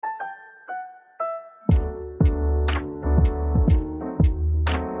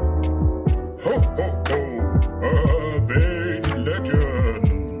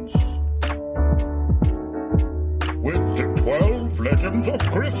legends of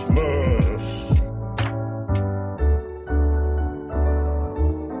Christmas.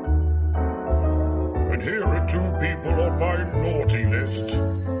 And here are two people on my naughty list,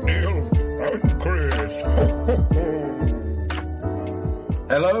 Neil and Chris.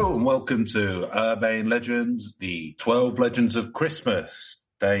 Hello and welcome to Urbane Legends, the 12 Legends of Christmas,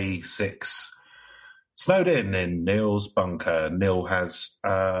 Day 6. Snowed in Neil's bunker. Neil has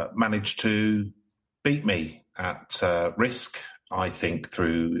managed to beat me at Risk, I think,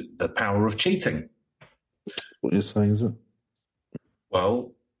 through the power of cheating. What you're saying, is it?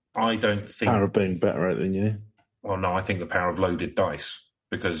 Well, I don't think... Power of being better at it than you. Well, no, I think the power of loaded dice,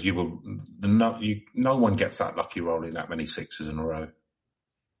 because no one gets that lucky rolling that many sixes in a row.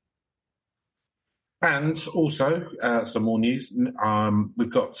 And also, some more news. We've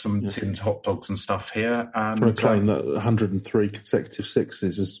got some tinned hot dogs and stuff here. And I claim that 103 consecutive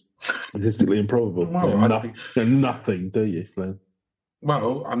sixes is statistically improbable. Well, nothing, do you, Flynn?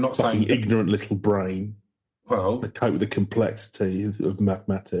 Well, I'm not Fucking saying... ignorant little brain. Well... To cope with the complexity of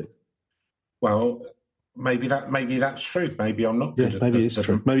mathematics. Well, maybe that's true. Maybe I'm not good at maybe it's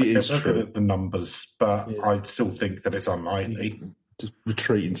true. Maybe it is true. Good at the numbers, but I still think that it's unlikely. Just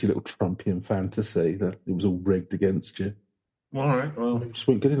retreat into your little Trumpian fantasy that it was all rigged against you. All right, well... It just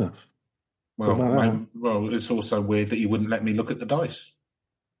weren't good enough. Well, it's also weird that you wouldn't let me look at the dice.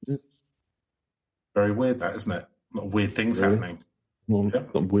 Yeah. Very weird, that, isn't it? A lot of weird things happening. Well,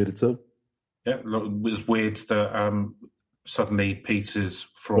 not weird at all. Yeah, it was weird that suddenly Peter's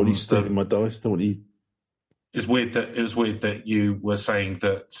from... What are you stealing my dice? Don't want you... It was weird that you were saying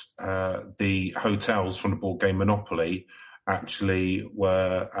that the hotels from the board game Monopoly actually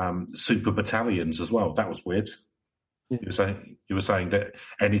were super battalions as well. That was weird. Yeah. You were saying that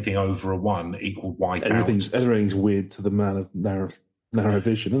anything over a 1 equaled wipe out. Everything's weird to the man of narrow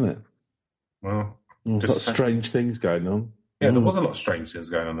vision, isn't it? Well, got strange things going on. Yeah, there was a lot of strange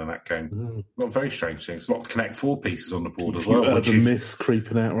things going on in that game. A lot of very strange things. A lot of Connect 4 pieces on the board as well. Urban myths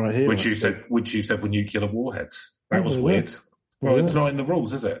creeping out right here. Which you said were nuclear warheads. That was weird. Well, it's not in the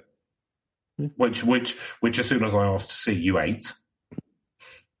rules, is it? Yeah. Which as soon as I asked to see, you ate.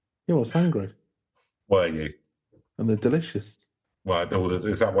 Yeah, I was hungry. Were you? And they're delicious. Well,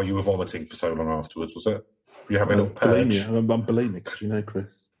 is that why you were vomiting for so long afterwards, was it? You having a purge? Bulimia. I'm bulimic, you know, Chris.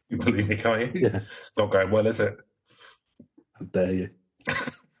 You're bulimic, are you? Yeah. Not going well, is it? How dare you?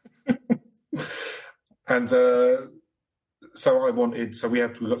 And we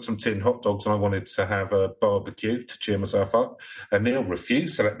got some tin hot dogs, and I wanted to have a barbecue to cheer myself up. And Neil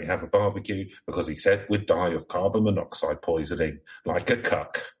refused to let me have a barbecue because he said we'd die of carbon monoxide poisoning like a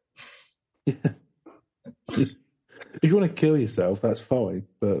cuck. Yeah. If you want to kill yourself, that's fine,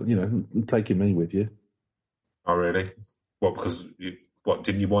 but I'm taking me with you. Oh, really? Well, because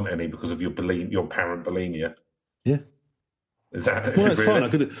didn't you want any because of your apparent bulimia? Yeah. Is that well? It's really? fine. I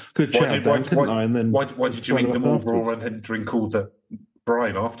could have chowed down, couldn't I? And then why did you eat them all raw and then drink all the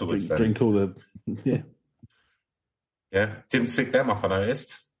brine afterwards? Drink all the yeah. Didn't stick them up, I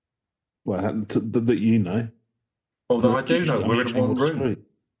noticed. Well, that you know. Although I do know we're in one room. Street.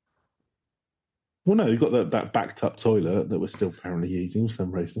 Well, no, you've got that backed up toilet that we're still apparently using for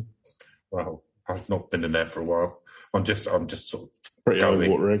some reason. Well, I've not been in there for a while. I'm just sort of pretty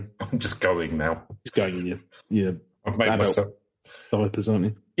eye-watering. I'm just going now. Just going in your I've made myself diapers, aren't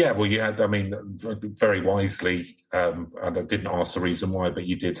you? Yeah, well, you had. I mean, very wisely, and I didn't ask the reason why, but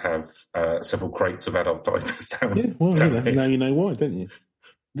you did have several crates of adult diapers down. Yeah, well, now you know why, don't you?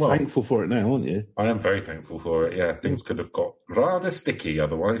 Well, thankful for it now, aren't you? I am very thankful for it. Yeah, things could have got rather sticky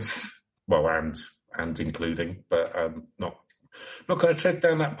otherwise. Well, and including, but not going to tread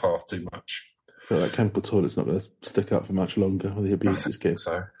down that path too much. So that chemical toilet's not going to stick up for much longer with the abuse it's getting.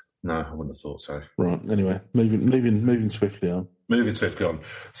 So no, I wouldn't have thought so. Right. Anyway, moving swiftly on.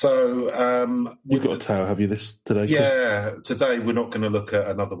 So you've got a tale, have you, today? Yeah, Chris? Today we're not going to look at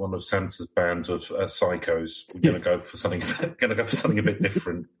another one of Santa's band of psychos. We're going to go for something. A bit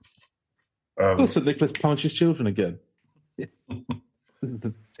different. St. Nicholas punches children again.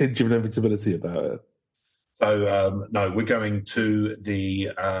 The tinge of inevitability about it. So no, we're going to the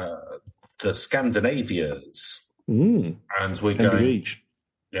Scandinavias, and we're going.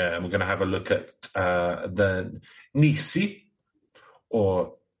 Yeah, and we're going to have a look at the Nisse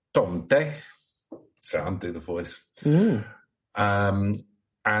or Tomte. So I'll do the voice. And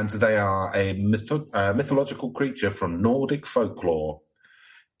they are a mythological creature from Nordic folklore,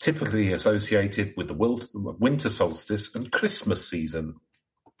 typically associated with the winter solstice and Christmas season.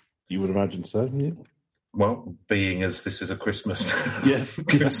 You would imagine so, yeah. Well, being as this is a Christmas,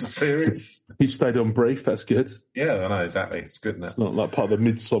 Christmas series, you've stayed on brief. That's good. Yeah, I know exactly. It's good. Isn't it? It's not like part of the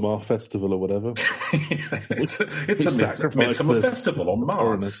Midsummer Festival or whatever. it's a Midsummer Festival on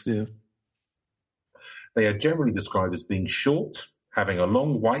Mars. Yeah. They are generally described as being short, having a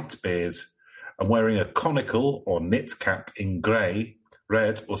long white beard, and wearing a conical or knit cap in grey,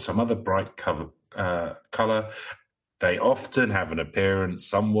 red, or some other bright colour. They often have an appearance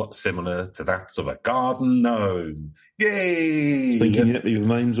somewhat similar to that of a garden gnome. Yay! Thinking either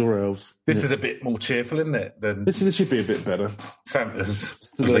names or elves. This is a bit more cheerful, isn't it? Than this should be a bit better. Santa's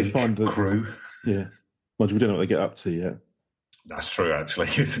crew. Yeah. Mind you, we don't know what they get up to yet. That's true, actually.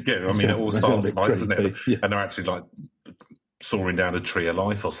 I mean, it all starts nice, doesn't it? Yeah. And they're actually like soaring down a tree of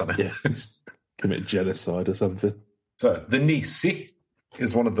life or something. Yeah. Commit genocide or something. So, the Nisse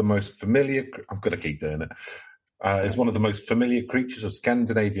is one of the most familiar... I'm going to keep doing it. Is one of the most familiar creatures of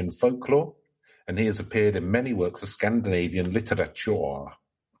Scandinavian folklore, and he has appeared in many works of Scandinavian literature.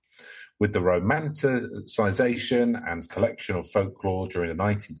 With the romanticisation and collection of folklore during the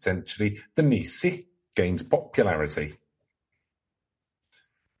 19th century, the Nisse gained popularity.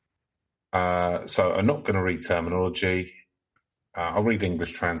 So I'm not going to read terminology. I'll read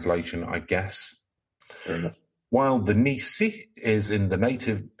English translation, I guess. Fair enough. While the Nisse is in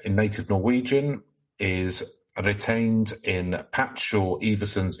native Norwegian, is retained in Pat Shaw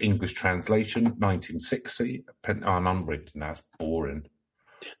Everson's English translation, 1960. I'm reading that's boring.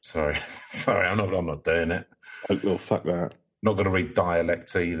 Sorry, I'm not doing it. Oh, fuck that. Not going to read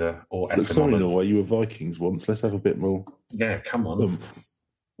dialects either or etymology. Sorry, Norway, you were Vikings once. Let's have a bit more. Yeah, come on.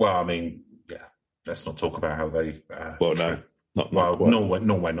 Well, I mean, yeah. Let's not talk about how they.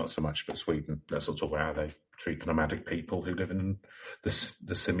 Norway, not so much, but Sweden. Let's not talk about how they treat nomadic people who live in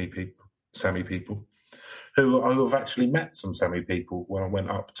the Sami people. Who I have actually met some Sami people when I went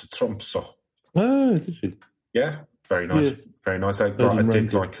up to Tromsø. Oh, did you? Yeah, very nice, very nice. I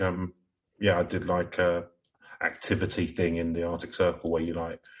did like a activity thing in the Arctic Circle where you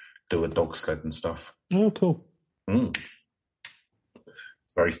like do a dog sled and stuff. Oh, cool.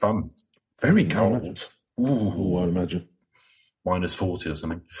 Very fun. Very cold. Ooh, I imagine. -40 or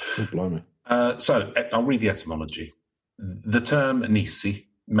something. Oh, blimey. So I'll read the etymology. The term Nisse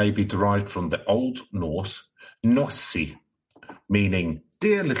may be derived from the Old Norse Nossi, meaning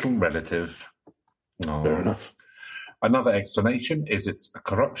dear little relative. Oh. Fair enough. Another explanation is it's a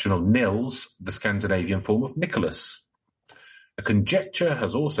corruption of Nils, the Scandinavian form of Nicholas. A conjecture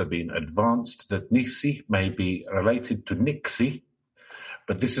has also been advanced that Nisse may be related to Nixie,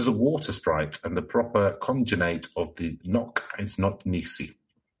 but this is a water sprite and the proper conjugate of the Nok is not Nisse.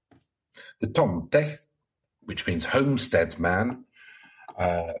 The Tomte, which means homestead man,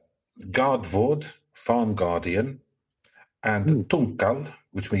 Gardvord, farm guardian, and Tunkal,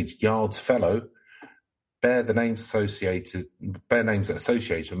 which means yard's fellow, bear names associated blah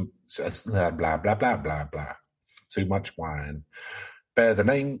blah blah blah blah blah. Too much wine. Bear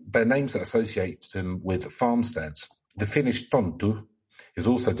names that associate them with farmsteads. The Finnish tontu is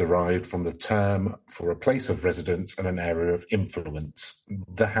also derived from the term for a place of residence and an area of influence,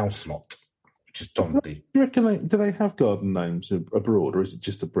 the house lot, which is tonti. Do you reckon do they have garden names abroad, or is it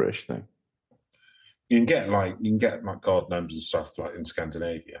just a British thing? You can get garden names and stuff like in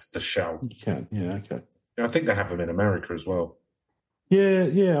Scandinavia for sure. You can, yeah, okay. I think they have them in America as well.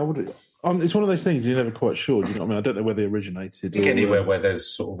 Yeah. I would. It's one of those things you're never quite sure. You know what I mean? I don't know where they originated. You get anywhere where there's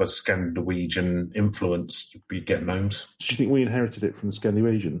sort of a Scandinavian influence, you get gnomes. Do you think we inherited it from the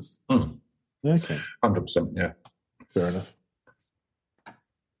Scandinavians? Okay. 100%, yeah. Fair enough.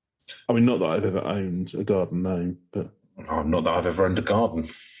 I mean, not that I've ever owned a garden gnome, but... not that I've ever owned a garden.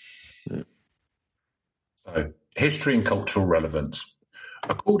 Yeah. So, history and cultural relevance.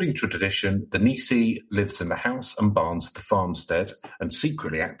 According to tradition, the Nisse lives in the house and barns of the farmstead and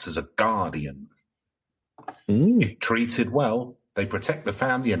secretly acts as a guardian. If treated well, they protect the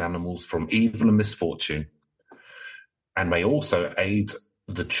family and animals from evil and misfortune, and may also aid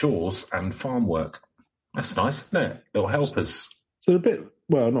the chores and farm work. That's nice, isn't it? Little helpers. So a bit,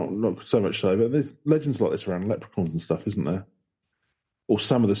 well, not so much so, but there's legends like this around leprechauns and stuff, isn't there? Or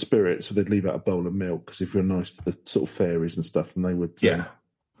some of the spirits, so they'd leave out a bowl of milk, because if you're nice to the sort of fairies and stuff, then they would,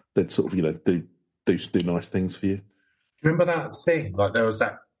 they'd sort of, do nice things for you. Remember that thing? Like there was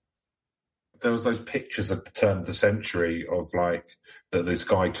those pictures at the turn of the century of like that this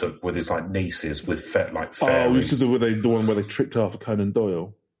guy took with his like nieces with fairies. Oh, this is the one where they tricked Arthur Conan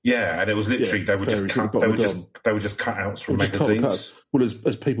Doyle. Yeah, and it was literally they were just cutouts from magazines. Well,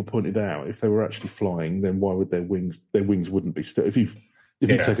 as people pointed out, if they were actually flying, then why would their wings wouldn't be still? If you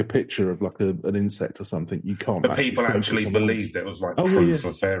take a picture of like an insect or something, you can't. But people actually believed it was like proof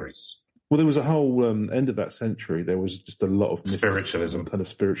of fairies. Well, there was a whole end of that century. There was just a lot of spiritualism, kind of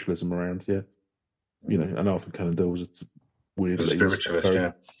spiritualism around. Yeah, and Arthur Conan Doyle was weird. Spiritualist,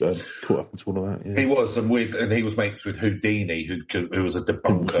 caught up into all of that. Yeah. He was, and he was mates with Houdini, who was a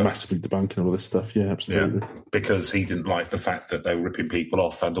debunker, massively debunking all this stuff. Yeah, absolutely. Yeah, because he didn't like the fact that they were ripping people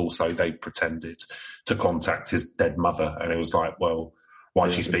off, and also they pretended to contact his dead mother, and it was like, well, why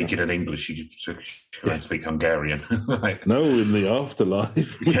is she speaking in English? She can speak Hungarian. No, in the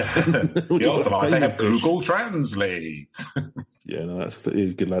afterlife. The afterlife, they have Google Translate. Yeah, no,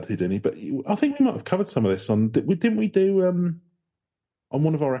 he's a good lad, Houdini. But I think we might have covered some of this didn't we do on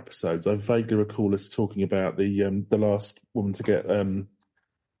one of our episodes? I vaguely recall us talking about the last woman to get done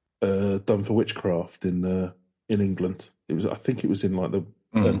for witchcraft in England. I think it was in like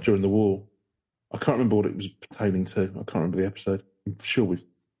during the war. I can't remember what it was pertaining to. I can't remember the episode. I'm sure we've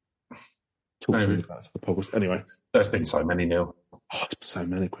talked about the podcast. Anyway, there's been so many, Neil. Oh, it's so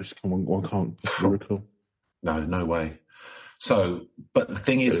many, Chris. One can't recall. No way. So, but the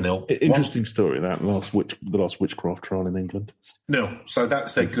thing is, Neil, interesting story that the last witchcraft trial in England. Neil, so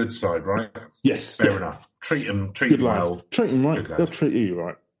that's their good side, right? Yes, fair enough. Treat them well. Treat them right. They'll treat you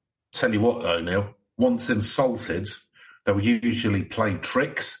right. Tell you what, though, Neil. Once insulted, they will usually play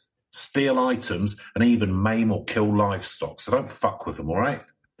tricks, steal items, and even maim or kill livestock. So don't fuck with them, all right?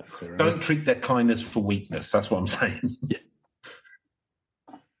 Right. Don't treat their kindness for weakness. That's what I'm saying. Yeah.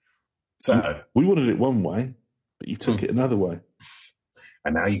 So we wanted it one way, but you took it another way.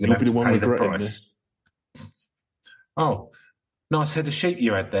 And now you're going to have to pay the price. Oh, nice head of sheep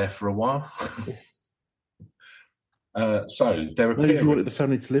you had there for a while. So there maybe if you wanted the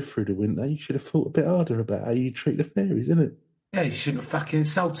family to live through the winter, you should have thought a bit harder about how you treat the fairies, isn't it? Yeah, you shouldn't have fucking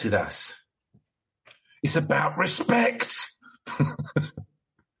insulted us. It's about respect.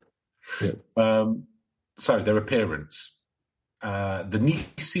 So their appearance. The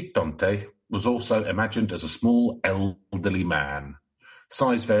Nisse Tomte was also imagined as a small, elderly man.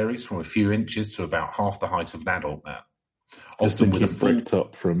 Size varies from a few inches to about half the height of an adult man. Often with a full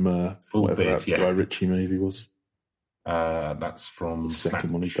top from full beard, that Guy Ritchie movie was. That's from the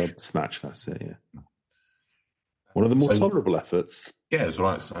second one he did, Snatch. That's it. Yeah. One of the more tolerable efforts. Yeah, it's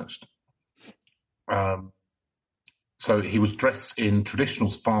right, Snatched. So he was dressed in traditional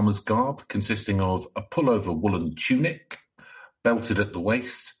farmer's garb, consisting of a pullover woolen tunic, belted at the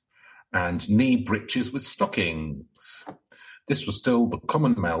waist, and knee breeches with stockings. This was still the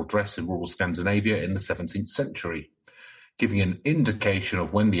common male dress in rural Scandinavia in the 17th century, giving an indication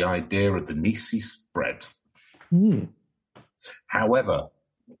of when the idea of the Nisse spread. However,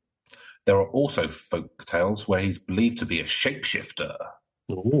 there are also folk tales where he's believed to be a shapeshifter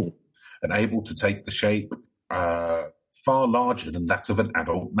and able to take the shape far larger than that of an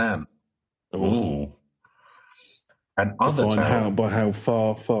adult man. Ooh. And other tales... By how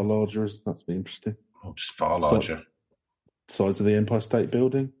far larger is that's be interesting. Oh, just far larger. Size of the Empire State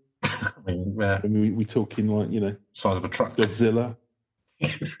Building? I mean, we talking like, size of a truck. Godzilla?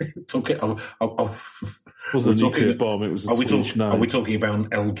 Talking... It wasn't a nuclear bomb, it was a Swedish name. Are we talking about an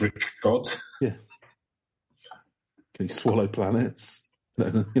eldritch god? Yeah. Can he swallow planets?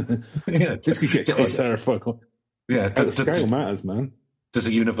 Yeah. This could get quite terrifying. Yeah. The scale matters, man. Does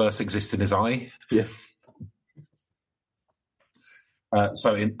a universe exist in his eye? Yeah.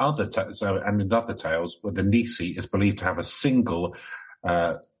 So in other tales, where the Nisse is believed to have a single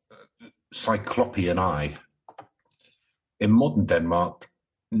cyclopean eye. In modern Denmark,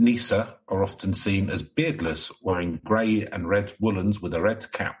 Nisse are often seen as beardless, wearing grey and red woolens with a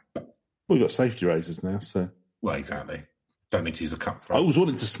red cap. Well, we've got safety razors now, so... Well, exactly. Don't need to use a cutthroat. I was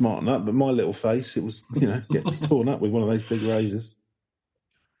wanting to smarten up, but my little face, it was, getting torn up with one of those big razors.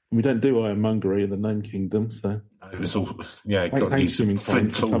 And we don't do ironmongery in the Gnome Kingdom, so... It was all... Yeah, thanks Swimming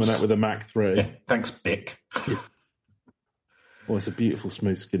Flint for coming out with a Mach 3. Yeah, thanks, Bic. Yeah. Well, it's a beautiful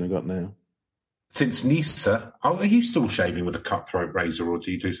smooth skin I got now. Since Nisse, are you still shaving with a cutthroat razor, or do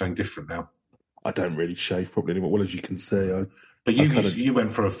you do something different now? I don't really shave properly anymore. Well, as you can see, But you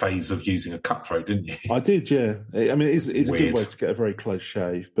went for a phase of using a cutthroat, didn't you? I did, yeah. I mean, it's a good way to get a very close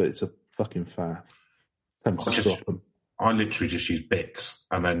shave, but it's a fucking faff. I literally just use Bics,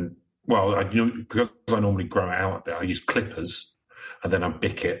 and then, because I normally grow it out a bit, I use clippers, and then I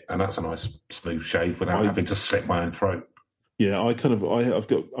Bic it, and that's a nice smooth shave without having to slit my own throat. Yeah, I think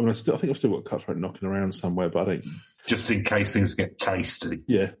I've still got a cutthroat knocking around somewhere, but I don't. Just in case things get tasty.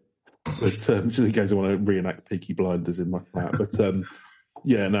 Yeah. But just in case I want to reenact Peaky Blinders in my flat. But I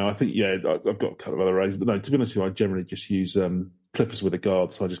think, I've got a couple of other razors. But no, to be honest with you, I generally just use clippers with a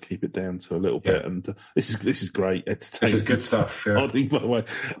guard, so I just keep it down to a little bit. And this is great entertainment. This is good stuff, yeah. By the way.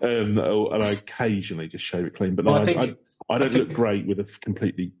 And I occasionally just shave it clean. But no, I don't look great with a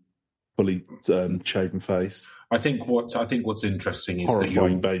completely fully shaven face. I think what's interesting is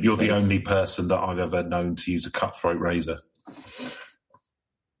that you're the only person that I've ever known to use a cutthroat razor.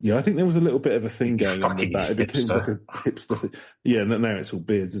 Yeah, I think there was a little bit of a thing going on with that. It became like a hipster thing. Yeah, and now it's all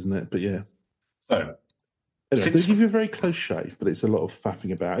beards, isn't it? But yeah. So, anyway, they give you a very close shave, but it's a lot of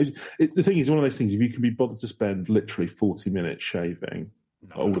faffing about. The thing is, one of those things, if you can be bothered to spend literally 40 minutes shaving,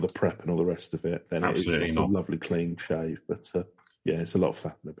 all of the prep and all the rest of it, then absolutely it is a lovely clean shave. But yeah, it's a lot of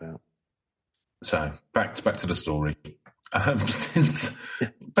faffing about. So, back to the story.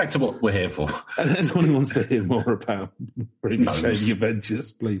 Back to what we're here for. And anyone wants to hear more about shaving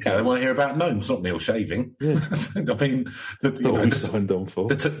adventures, please. Yeah, they want to hear about gnomes, not Neil shaving. Yeah. I mean, signed on for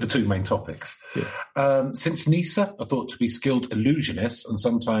the two main topics. Yeah. Since Nisse are thought to be skilled illusionists and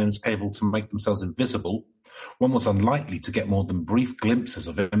sometimes able to make themselves invisible, one was unlikely to get more than brief glimpses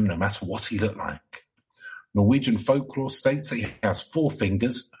of him, no matter what he looked like. Norwegian folklore states that he has 4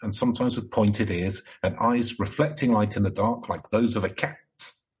 fingers, and sometimes with pointed ears, and eyes reflecting light in the dark like those of a cat.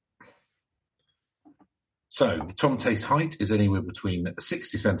 So, the Tomte's height is anywhere between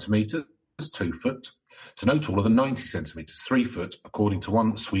 60 centimetres, 2 foot, to no taller than 90 centimetres, 3 foot, according to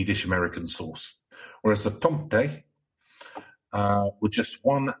one Swedish-American source. Whereas the Tomte were just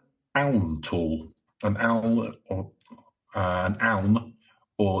 1 alm tall, an alm,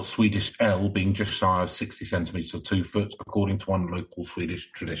 or Swedish L, being just shy of 60 centimetres or 2 foot, according to one local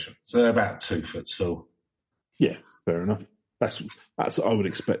Swedish tradition. So they're about 2 foot. So, yeah, fair enough. That's I would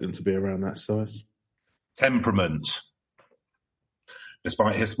expect them to be around that size. Temperament.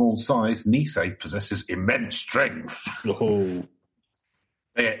 Despite his small size, Nisse possesses immense strength. Oh.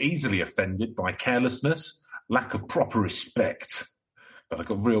 They are easily offended by carelessness, lack of proper respect. But I've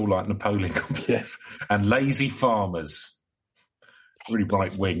got real like Napoleon complex, and lazy farmers. Really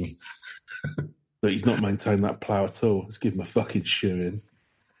right wing. But he's not maintained that plough at all. Let's give him a fucking shoe in.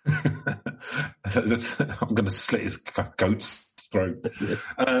 I'm going to slit his goat's throat.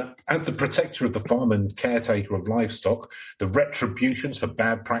 As the protector of the farm and caretaker of livestock, the retributions for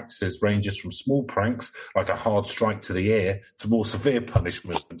bad practices ranges from small pranks, like a hard strike to the ear, to more severe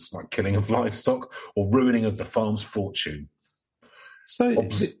punishments, like killing of livestock or ruining of the farm's fortune. So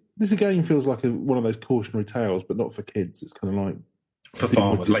this again feels like one of those cautionary tales, but not for kids. It's kind of like for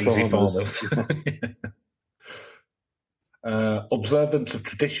farmers, lazy farmers. Observance of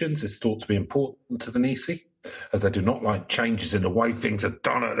traditions is thought to be important to the Nisse, as they do not like changes in the way things are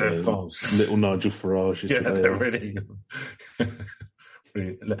done at their farms. Little Nigel Farage. They're really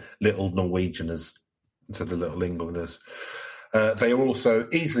little Norwegianers instead of little Englanders. They are also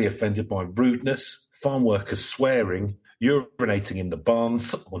easily offended by rudeness, farm workers swearing, urinating in the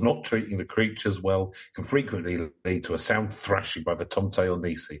barns, or not treating the creatures well can frequently lead to a sound thrashing by the Tomte or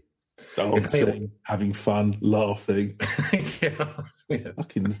Nisse. Having fun, laughing. Yeah.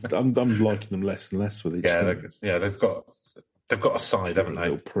 I'm liking them less and less with each other. They've got a side, haven't they?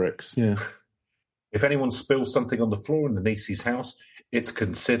 Little pricks, yeah. If anyone spills something on the floor in the Nisse's house, it's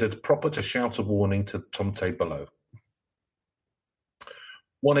considered proper to shout a warning to Tomte below.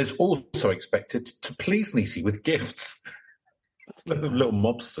 One is also expected to please Nisse with gifts. Little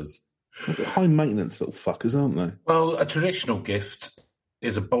mobsters. High maintenance little fuckers, aren't they? Well, a traditional gift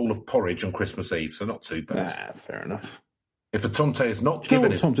is a bowl of porridge on Christmas Eve, so not too bad. Fair enough. If the Tomte is not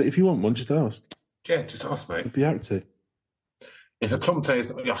given his... Tomte, if you want one, just ask. Yeah, just ask, mate. I'd be out to. If a Tomte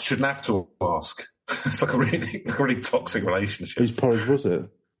is... I shouldn't have to ask. It's like a really toxic relationship. Whose porridge was it?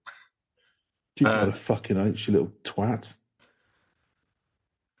 You got a fucking H, you little twat.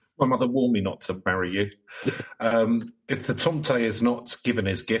 My mother warned me not to marry you. If the Tomte is not given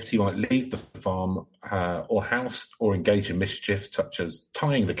his gift, he might leave the farm or house or engage in mischief, such as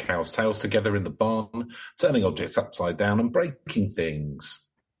tying the cows' tails together in the barn, turning objects upside down and breaking things.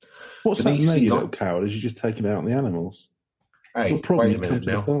 What's that name, you little coward? Is you just taking out the animals? Hey, wait a minute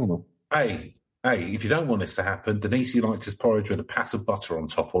now. Hey, if you don't want this to happen, Nisse likes his porridge with a pat of butter on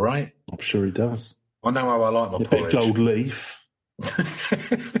top, all right? I'm sure he does. I know how I like my porridge. A bit gold leaf.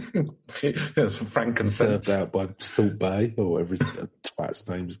 Frankincense. Served out by Salt Bay, or whatever his twat's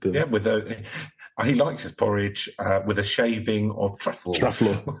name is good. Yeah, he likes his porridge with a shaving of truffles.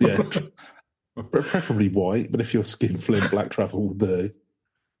 Truffle, yeah. Preferably white, but if your skin flint, black truffle will do.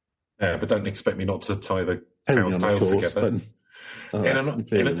 Yeah, but don't expect me not to tie the cow's tails together.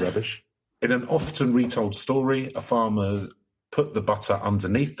 Rubbish. In an often retold story, a farmer put the butter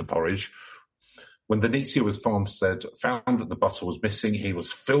underneath the porridge. When the Nisse of his farmstead found that the butter was missing, he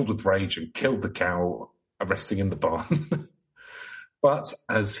was filled with rage and killed the cow resting in the barn. But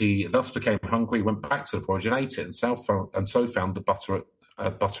as he thus became hungry, he went back to the porridge and ate it, and so found the butter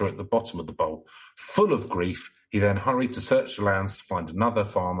butter at the bottom of the bowl. Full of grief, he then hurried to search the lands to find another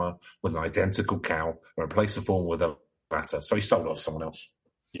farmer with an identical cow and replace the former with a latter. So he stole it off someone else.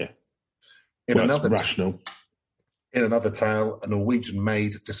 Yeah. That's rational. In another tale, a Norwegian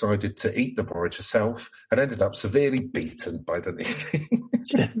maid decided to eat the porridge herself and ended up severely beaten by the Nisse.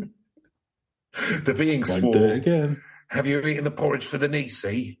 The being swore, do it again. "Have you eaten the porridge for the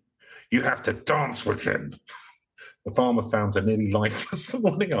Nisse? You have to dance with him." The farmer found her nearly lifeless the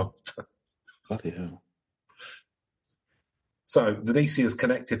morning after. Bloody hell. So, the Nisse is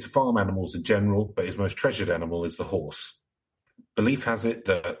connected to farm animals in general, but his most treasured animal is the horse. Belief has it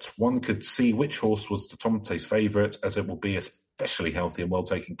that one could see which horse was the Tomte's favourite, as it will be especially healthy and well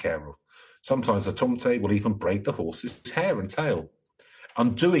taken care of. Sometimes the Tomte will even braid the horse's hair and tail.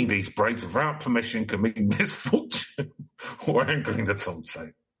 Undoing these braids without permission can mean misfortune or angering the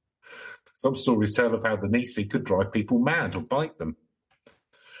Tomte. Some stories tell of how the Nisse could drive people mad or bite them.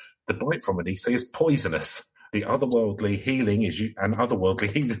 The bite from a Nisse is poisonous. The otherworldly healing is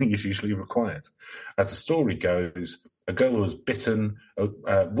usually required. As the story goes, a girl was bitten,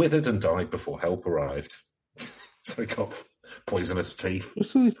 withered and died before help arrived. So they got poisonous teeth.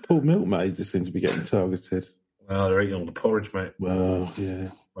 What's all these poor milkmaids that seem to be getting targeted? Well, they're eating all the porridge, mate. Well,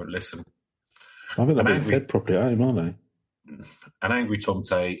 yeah. Won't listen. I think they're being fed properly at home, aren't they? An Angry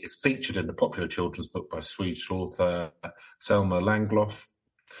Tomte is featured in the popular children's book by Swedish author Selma Langlof.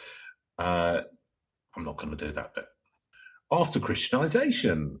 I'm not going to do that bit. After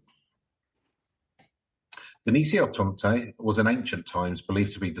Christianization. The Nisse Tomte was in ancient times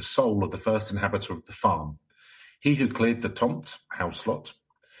believed to be the soul of the first inhabitor of the farm. He who cleared the Tomte, house lot.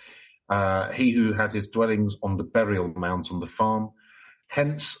 He who had his dwellings on the burial mounds on the farm.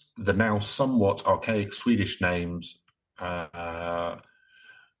 Hence the now somewhat archaic Swedish names Tomte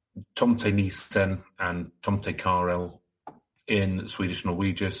Nissen and Tomte Karel in Swedish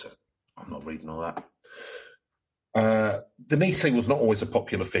Norwegians. I'm not reading all that. The Nisse was not always a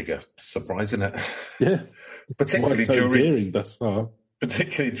popular figure, surprising it? Yeah. particularly during thus far.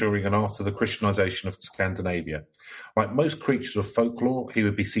 Particularly during and after the Christianization of Scandinavia. Like most creatures of folklore, he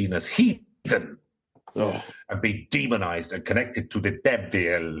would be seen as heathen and be demonized and connected to the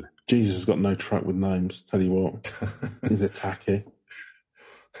devil. Jesus has got no track with names, tell you what. He's a tacky.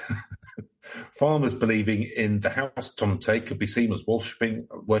 Farmers believing in the house Tomte could be seen as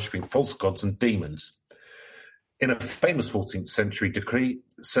worshipping false gods and demons. In a famous 14th century decree,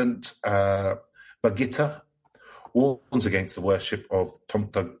 St. Birgitta warns against the worship of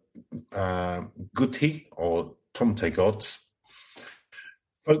Tomte Gudhi, or Tomte gods.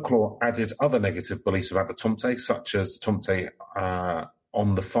 Folklore added other negative beliefs about the Tomte, such as Tomte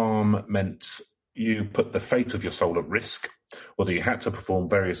on the farm meant you put the fate of your soul at risk, or that you had to perform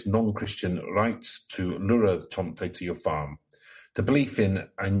various non-Christian rites to lure the Tomte to your farm. The belief in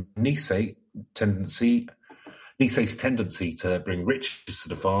a Nisse's tendency to bring riches to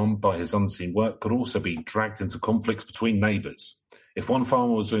the farm by his unseen work could also be dragged into conflicts between neighbours. If one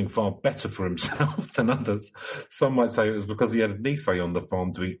farmer was doing far better for himself than others, some might say it was because he had a Nisse on the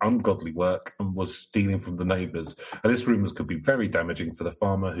farm doing ungodly work and was stealing from the neighbours. And this rumours could be very damaging for the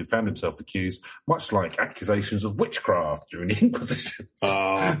farmer who found himself accused, much like accusations of witchcraft during the Inquisition.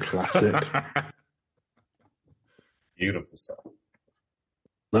 Oh, classic. Beautiful stuff.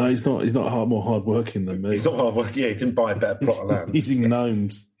 No, he's not more hard working than me. He's not hard working. Yeah, he didn't buy a better plot of land. He's using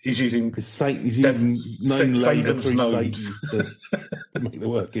gnomes. He's using Satan's gnomes to make the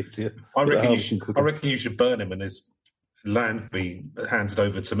work easier. I reckon you should burn him and his land be handed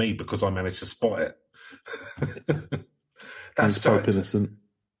over to me because I managed to spot it. That's so innocent.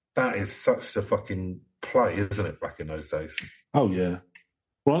 That is such a fucking play, isn't it? Back in those days. Oh yeah.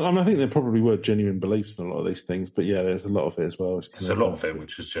 Well, I think there probably were genuine beliefs in a lot of these things, but yeah, there's a lot of it as well. There's a lot of it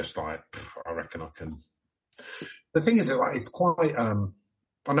which is just like, I reckon I can. The thing is, it's quite.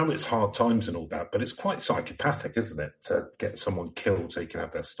 I know it's hard times and all that, but it's quite psychopathic, isn't it, to get someone killed so you can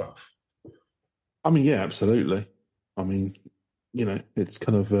have their stuff? I mean, yeah, absolutely. I mean, it's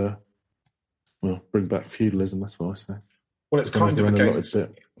kind of bring back feudalism. That's what I say. Well, it's kind of against,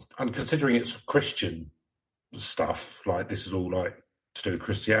 and considering it's Christian stuff, like this is all like to do with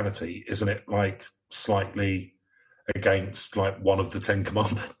Christianity, isn't it? Like slightly against like one of the Ten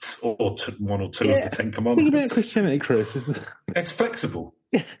Commandments, or one or two of the Ten Commandments. Think about Christianity, Chris. Isn't it? It's flexible.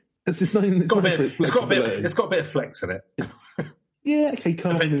 Yeah, it's just it's got a bit of flex in it. Yeah, okay,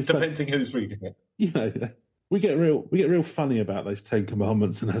 depending who's reading it. We get real funny about those Ten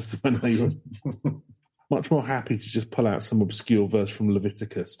Commandments, and as to when they were much more happy to just pull out some obscure verse from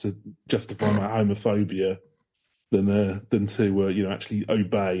Leviticus to justify my homophobia than to actually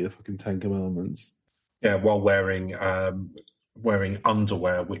obey the fucking Ten Commandments. Yeah, while wearing wearing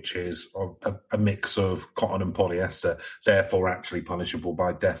underwear, which is a mix of cotton and polyester, therefore actually punishable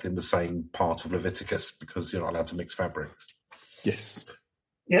by death in the same part of Leviticus, because you're not allowed to mix fabrics. Yes.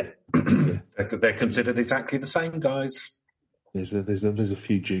 Yep. They're considered exactly the same, guys. There's a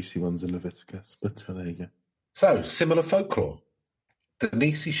few juicy ones in Leviticus, but there you go. So, similar folklore. The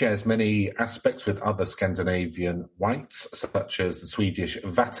Nisse shares many aspects with other Scandinavian whites, such as the Swedish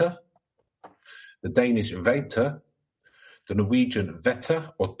vatter, the Danish veter, the Norwegian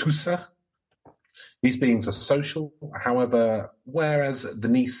vetter or tussa. These beings are social, however, whereas the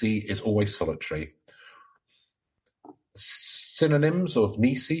Nisse is always solitary. Synonyms of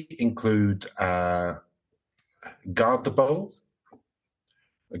Nisse include gardebo,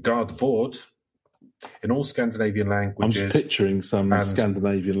 gardvord. In all Scandinavian languages... I'm just picturing some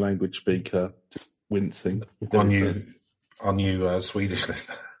Scandinavian language speaker just wincing. On you Swedish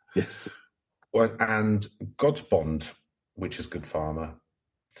listener. Yes. And Godbond, which is good farmer.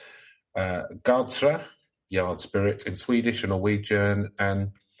 Gardsra, yard spirit in Swedish and Norwegian,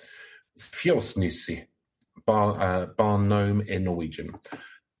 and Fjosnisse, barn gnome in Norwegian.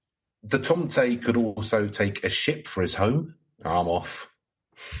 The Tomte could also take a ship for his home. I'm off.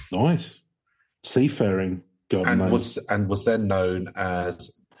 Nice. Seafaring god and was then known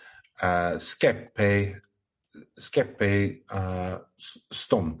as Skeppe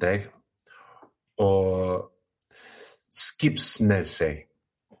Stomte or Skibsnese.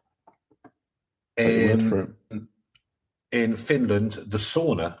 In Finland, the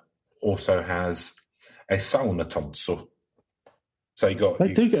sauna also has a sauna tonsu. So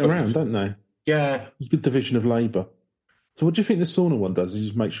they do get around, don't they? Yeah, it's a good division of labour. So what do you think the sauna one does? Is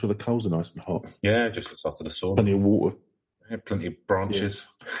just make sure the coals are nice and hot? Yeah, just looks after the sauna. Plenty of water. Yeah, plenty of branches.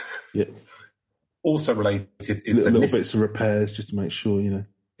 Yeah. Also related is little bits of repairs just to make sure,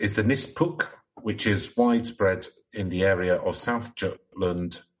 is the Nispuk, which is widespread in the area of South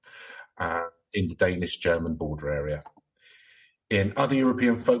Jutland, in the Danish-German border area. In other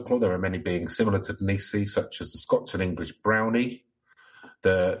European folklore, there are many beings similar to the Nisse, such as the Scots and English brownie,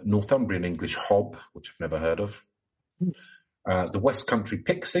 the Northumbrian English hob, which I've never heard of, the West Country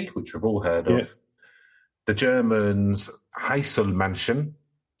pixie, which we've all heard of, the Germans Heiselmansion,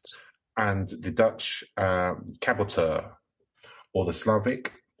 and the Dutch Kaboteur, or the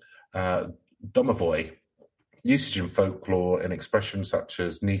Slavic Domovoy. Usage in folklore in expressions such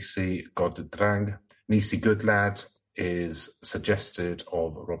as Nisse God Drang, Nisse Good Lad, is suggested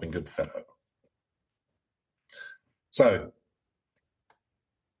of Robin Goodfellow. So,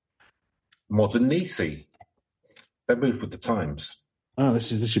 modern Nisse. They move with the times. Oh,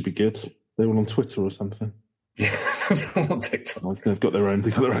 this should be good. They're all on Twitter or something. Yeah, they're all on TikTok. Well, they've got their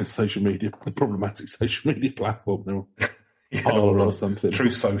own social media, the problematic social media platform. They're all or something.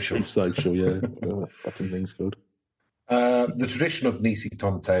 True Social. True Social, yeah. Fucking thing's called. The tradition of Nisse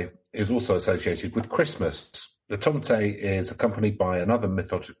Tomte is also associated with Christmas. The Tomte is accompanied by another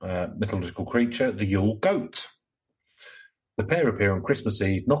mythological creature, the Yule goat. The pair appear on Christmas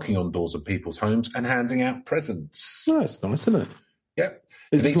Eve, knocking on doors of people's homes and handing out presents. Oh, that's nice, isn't it? Yeah.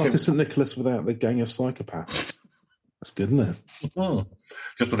 It's like a St. Nicholas without the gang of psychopaths. That's good, isn't it? Mm.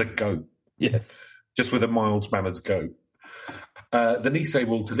 Just with a goat. Yeah. Just with a mild-mannered goat. The Nisse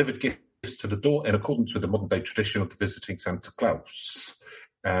will deliver gifts to the door in accordance with the modern-day tradition of the visiting Santa Claus.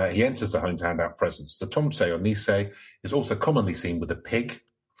 He enters the home to hand out presents. The Tomte or Nisse is also commonly seen with a pig,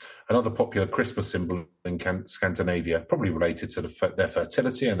 another popular Christmas symbol in Scandinavia, probably related to their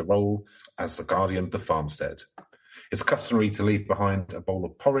fertility and the role as the guardian of the farmstead. It's customary to leave behind a bowl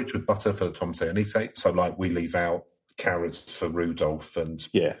of porridge with butter for the Tomte or Nisse, so like we leave out carrots for Rudolph and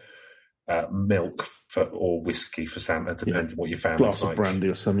milk or whiskey for Santa, depending on what your family's like. Glass of brandy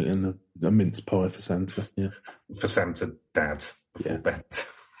or something and a mince pie for Santa. Yeah. For Santa Dad before bed.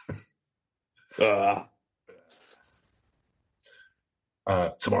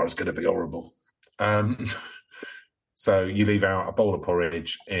 Tomorrow's going to be horrible. So you leave out a bowl of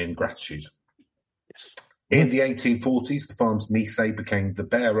porridge in gratitude. Yes. In the 1840s, the farm's Nisse became the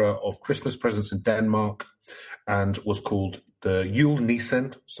bearer of Christmas presents in Denmark and was called the Yule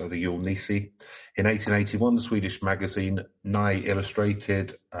Nissen, so the Yule Nisse. In 1881, the Swedish magazine Nye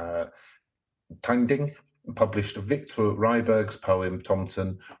Illustrated Tidning published Victor Rydberg's poem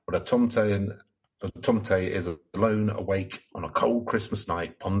Tomten, where the Tomte is alone awake on a cold Christmas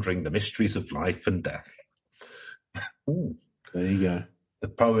night, pondering the mysteries of life and death. Ooh, there you go. The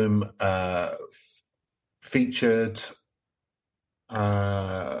poem featured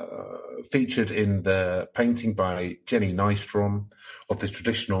featured in the painting by Jenny Nystrom of this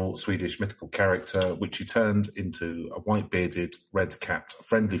traditional Swedish mythical character, which she turned into a white-bearded, red-capped,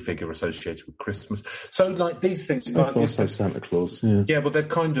 friendly figure associated with Christmas. So, like, these things... Also Santa Claus, yeah. Yeah, but they've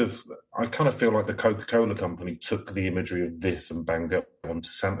kind of... I kind of feel like the Coca-Cola company took the imagery of this and banged it onto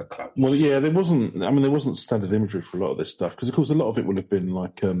Santa Claus. Well, yeah, there wasn't standard imagery for a lot of this stuff, because, of course, a lot of it would have been,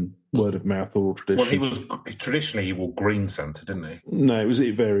 like, word of mouth or tradition. Well, traditionally, he wore green Santa, didn't he? No,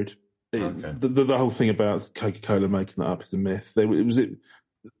 it varied. The whole thing about Coca-Cola making that up is a myth.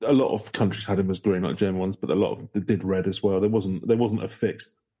 A lot of countries had him as green, like German ones, but a lot of them did red as well. There wasn't a fixed.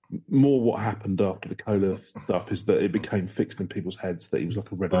 More what happened after the cola stuff is that it became fixed in people's heads that he was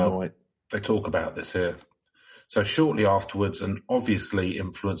like a red and white. They talk about this here. So shortly afterwards, and obviously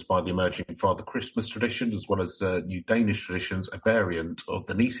influenced by the emerging Father Christmas traditions as well as new Danish traditions, a variant of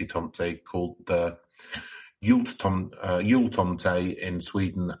the Nisse Tomte called the Yule Tomte in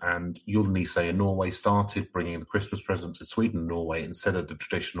Sweden and Yule Nisse in Norway started bringing the Christmas presents in Sweden and Norway instead of the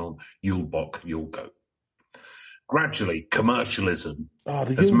traditional Yule Bock, Yule Goat. Gradually, commercialism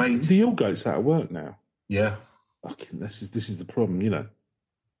has made... The Yule Goat's out of work now. Yeah. Fucking, this is the problem, you know.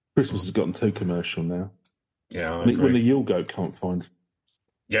 Christmas has gotten too commercial now. Yeah, I agree. When the Yule Goat can't find...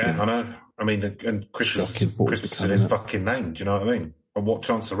 Yeah, I know. I mean, and Christmas is his fucking name, do you know what I mean? And what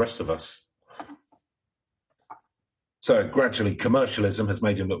chance the rest of us... So gradually, commercialism has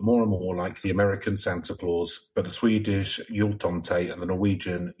made him look more and more like the American Santa Claus, but the Swedish Yule Tomte and the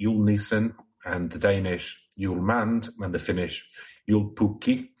Norwegian Yule Nissen and the Danish Yule Mand and the Finnish Yule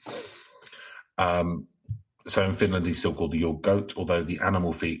Pukki. So in Finland, he's still called the Yule Goat, although the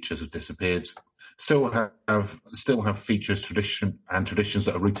animal features have disappeared. Still have features, traditions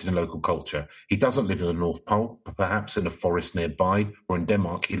that are rooted in local culture. He doesn't live in the North Pole, but perhaps in a forest nearby, or in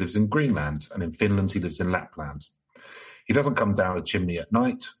Denmark, he lives in Greenland, and in Finland, he lives in Lapland. He doesn't come down the chimney at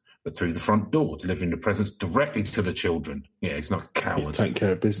night, but through the front door, delivering the presents directly to the children. Yeah, he's not a coward. He'll take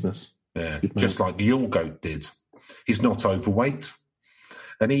care of business. Yeah, just like the Yule Goat did. He's not overweight.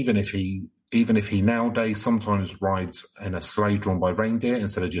 And even if he nowadays sometimes rides in a sleigh drawn by reindeer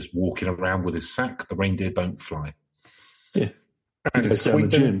instead of just walking around with his sack, the reindeer don't fly. Yeah. And he goes down the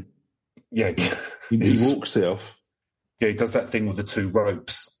gym. Yeah. He walks it off. Yeah, he does that thing with the two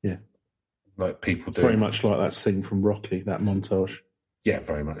ropes. Yeah. Like people do. Very much like that scene from Rocky, that montage. Yeah,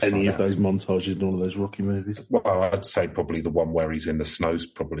 very much. Any of those montages in all of those Rocky movies? Well, I'd say probably the one where he's in the snow's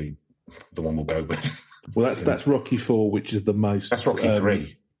probably the one we'll go with. Well, that's Rocky 4, which is the most... That's Rocky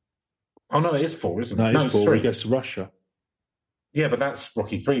 3. Oh, no, it is 4, isn't it? No, it's 4 where he goes to Russia. Yeah, but that's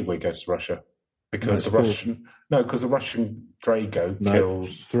Rocky 3 where he goes to Russia. Because the Russian... No, because the Russian Drago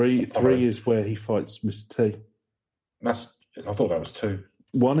kills... 3 is where he fights Mr. T. I thought that was 2.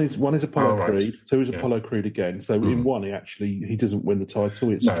 One is Apollo Creed. 2 is Apollo Creed again. So in 1, he doesn't win the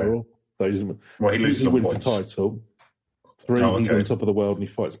title. It's a draw. So he doesn't. Well, he wins points. the title. 3, he's on top of the world and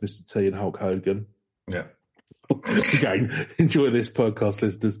he fights Mr. T and Hulk Hogan. Yeah. Again, enjoy this podcast,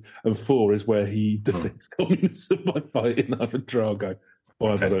 listeners. And 4 is where he defeats communism by fighting Ivan Drago.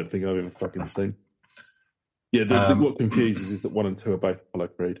 I don't think I've ever fucking seen. Yeah, what confuses is that 1 and 2 are both Apollo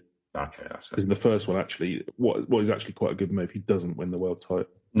Creed. Okay, that's it. Because in the first one, actually, what is actually quite a good move, he doesn't win the world title.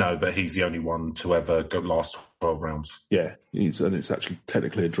 No, but he's the only one to ever go last 12 rounds. Yeah, and it's actually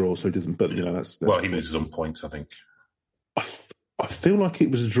technically a draw, so he doesn't. But that's well, he loses on points, I think. I feel like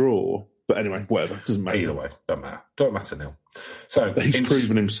it was a draw, but anyway, whatever, doesn't matter. Either way, don't matter, Neil. So but he's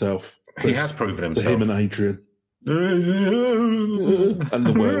proven himself. He has proven himself. To him and Adrian and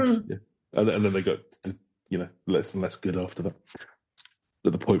the world, yeah. And then they got less and less good after that.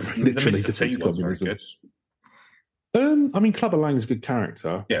 At the point where he literally defeats communism. I mean, Clubber Lang's a good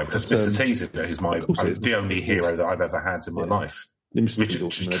character. Yeah, because Mr. T's the only hero that I've ever had in my life. Which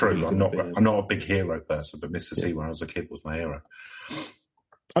is true. I'm not a big hero person, but Mr. T when I was a kid was my hero.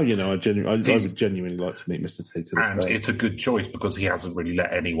 Oh, I would genuinely like to meet Mr. T. And it's a good choice because he hasn't really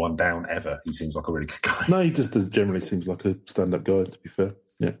let anyone down ever. He seems like a really good guy. No, he just generally seems like a stand-up guy, to be fair.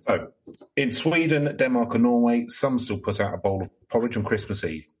 Yeah. So, in Sweden, Denmark and Norway, some still put out a bowl of porridge on Christmas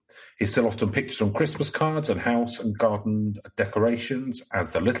Eve. He's still often pictured on Christmas cards and house and garden decorations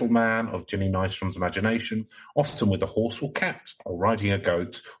as the little man of Jenny Nystrom's imagination, often with a horse or cat, or riding a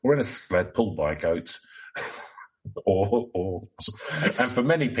goat, or in a sled pulled by a goat. And for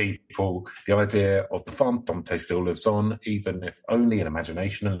many people, the idea of the farm Tomte still lives on, even if only in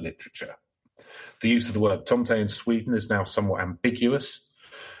imagination and literature. The use of the word Tomte in Sweden is now somewhat ambiguous,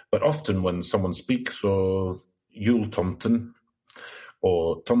 but often when someone speaks of Jultomten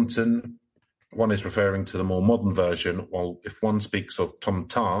or Tomten, one is referring to the more modern version, while if one speaks of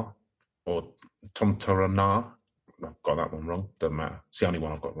Tomtar or Tomtarana, I've got that one wrong. Doesn't matter. It's the only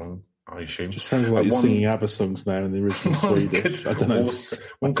one I've got wrong, I assume. Just sounds like you're singing ABBA songs now in the original Swedish. I don't know.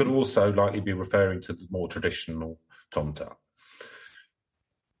 One could also likely be referring to the more traditional Tomte.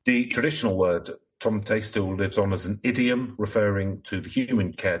 The traditional word Tomte still lives on as an idiom referring to the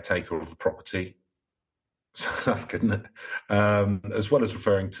human caretaker of a property. So that's good, isn't it? As well as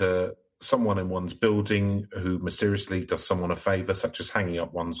referring to someone in one's building who mysteriously does someone a favour, such as hanging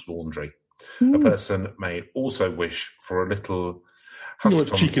up one's laundry. A person may also wish for a little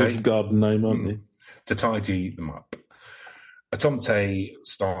cheeky garden name, aren't they? To tidy them up. A Tomte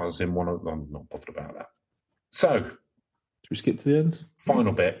stars in one of... I'm not bothered about that. So... Should we skip to the end?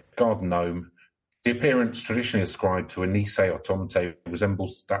 Final bit, garden gnome. The appearance traditionally ascribed to a Nisse or Tomte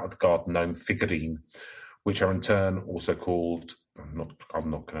resembles that of the garden gnome figurine, which are in turn also called... I'm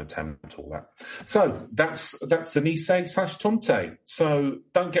not going to attempt all that. So that's the Nisse / Tomte. So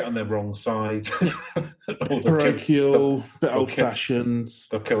don't get on their wrong side. Parochial, bit old-fashioned.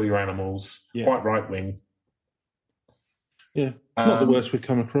 They'll kill your animals. Yeah. Quite right-wing. Yeah, not the worst we've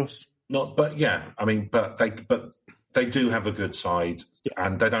come across. But they do have a good side,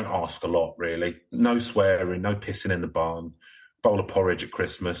 and they don't ask a lot, really. No swearing, no pissing in the barn, bowl of porridge at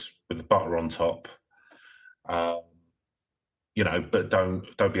Christmas with the butter on top. But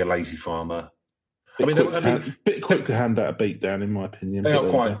don't be a lazy farmer. Bit quick to hand out a beat down, in my opinion. They are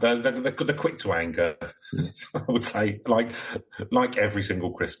quite. They're quick to anger. I would say, like every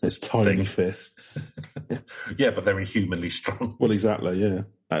single Christmas. Tiny fists. Yeah, but they're inhumanly strong. Well, exactly. Yeah,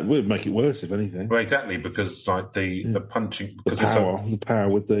 it would make it worse if anything. Well, exactly, because the punching, the power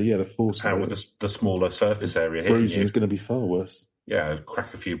with the force, the power with the smaller surface area. Bruising is going to be far worse. Yeah,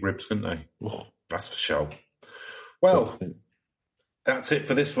 crack a few ribs, couldn't they? Oh. That's for sure. Well, that's it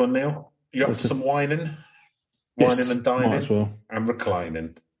for this one, Neil. You up for some whining? Whining and dining? Might as well. And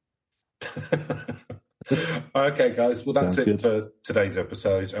reclining. Okay, guys. Well, that's it for today's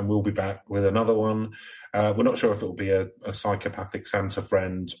episode, and we'll be back with another one. We're not sure if it'll be a psychopathic Santa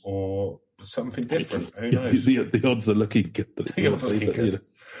friend or something different. Who knows? The odds are looking good. The odds are looking good.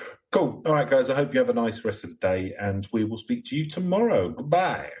 Cool. All right, guys. I hope you have a nice rest of the day, and we will speak to you tomorrow.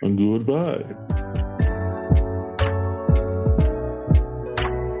 Goodbye. And goodbye.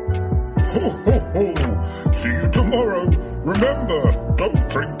 Ho, ho, ho. See you tomorrow. Remember, don't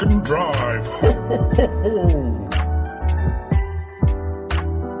drink and drive. Ho, ho, ho.